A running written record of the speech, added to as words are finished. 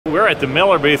We're at the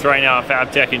Miller booth right now at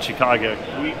FabTech in Chicago.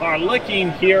 We are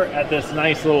looking here at this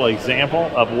nice little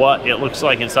example of what it looks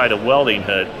like inside a welding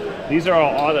hood. These are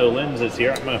all auto lenses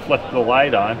here. I'm going to flip the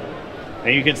light on,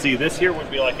 and you can see this here would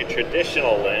be like a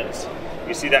traditional lens.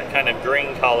 You see that kind of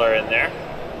green color in there.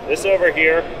 This over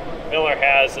here, Miller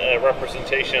has a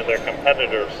representation of their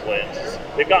competitors' lenses.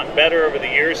 They've gotten better over the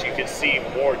years. You can see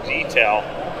more detail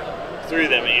through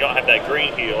them, and you don't have that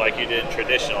green hue like you did in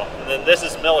traditional. And then this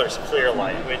is Miller's clear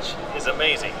light, which is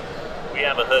amazing. We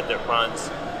have a hood that runs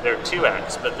their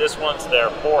 2X, but this one's their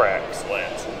 4X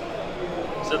lens.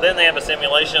 So then they have a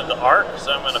simulation of the arc,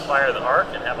 so I'm going to fire the arc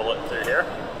and have a look through here.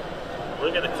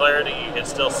 Look at the clarity you can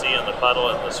still see in the puddle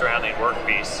and the surrounding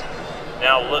workpiece.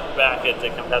 Now look back at the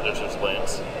competitor's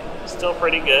lens. Still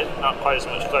pretty good, not quite as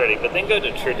much clarity, but then go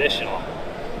to traditional.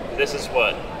 This is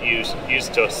what you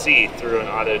used to see through an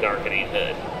auto darkening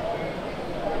hood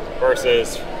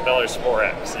versus Miller's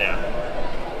 4X. Yeah.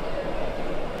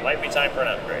 Might be time for an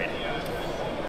upgrade.